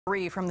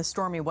From the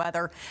stormy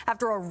weather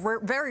after a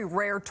very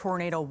rare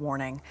tornado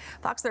warning.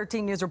 Fox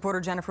 13 News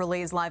reporter Jennifer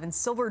Lee is live in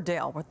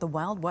Silverdale with the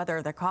wild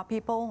weather that caught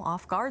people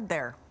off guard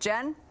there.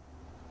 Jen?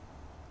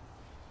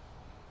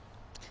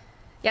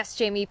 Yes,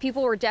 Jamie,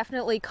 people were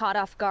definitely caught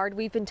off guard.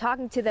 We've been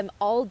talking to them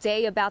all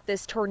day about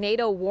this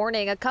tornado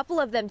warning. A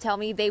couple of them tell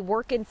me they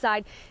work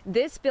inside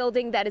this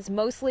building that is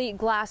mostly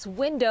glass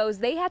windows.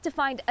 They had to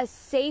find a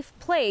safe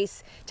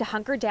place to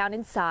hunker down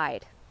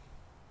inside.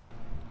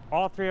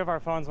 All three of our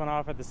phones went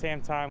off at the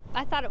same time.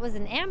 I thought it was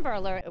an Amber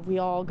Alert. We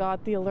all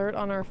got the alert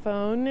on our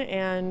phone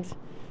and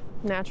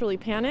naturally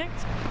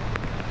panicked.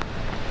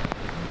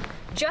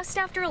 Just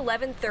after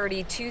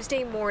 11:30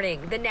 Tuesday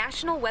morning, the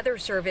National Weather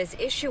Service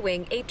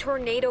issuing a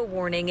tornado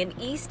warning in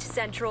east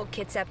central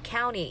Kitsap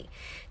County,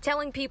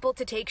 telling people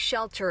to take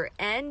shelter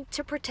and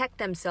to protect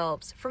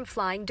themselves from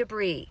flying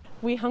debris.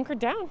 We hunkered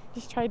down,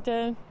 just tried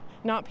to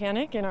not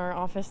panic in our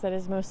office that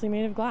is mostly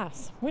made of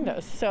glass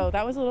windows. So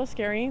that was a little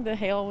scary. The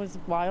hail was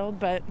wild,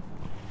 but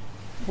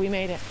we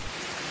made it.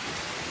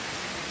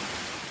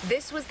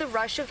 This was the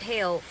rush of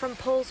hail from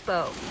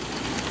Polsbo.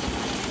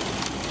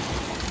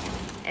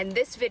 And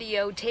this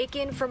video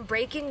taken from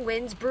Breaking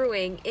Winds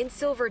Brewing in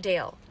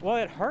Silverdale. Well,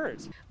 it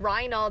hurt.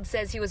 Reinald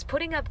says he was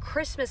putting up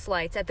Christmas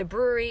lights at the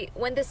brewery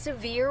when the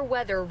severe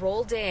weather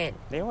rolled in.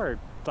 They were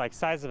like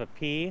size of a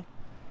pea.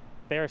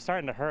 They were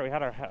starting to hurt. We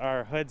had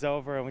our hoods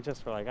over and we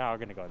just were like, oh, we're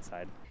gonna go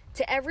inside.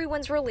 To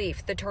everyone's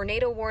relief, the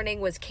tornado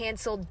warning was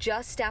canceled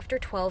just after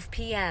 12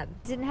 p.m.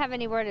 Didn't have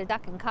anywhere to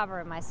duck and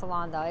cover in my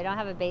salon though. I don't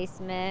have a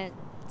basement,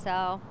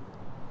 so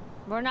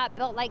we're not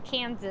built like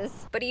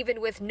Kansas. But even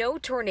with no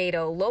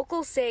tornado,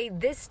 locals say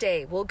this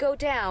day will go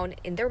down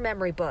in their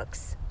memory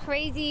books.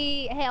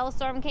 Crazy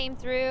hailstorm came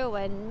through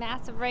and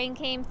massive rain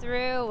came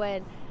through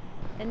and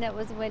it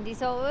was windy,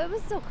 so it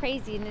was still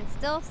crazy and it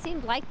still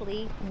seemed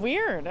likely.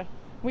 Weird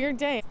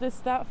day.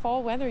 That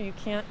fall weather, you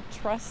can't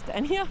trust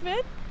any of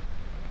it.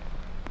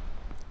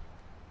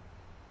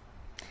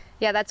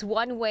 Yeah, that's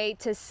one way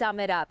to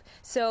sum it up.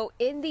 So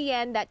in the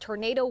end, that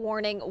tornado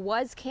warning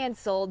was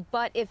canceled,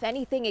 but if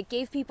anything, it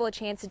gave people a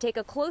chance to take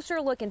a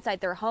closer look inside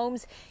their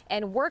homes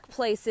and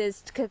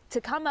workplaces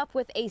to come up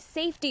with a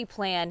safety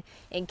plan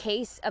in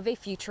case of a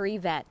future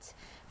event.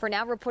 For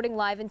now, reporting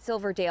live in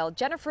Silverdale,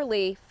 Jennifer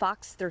Lee,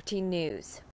 Fox 13 News.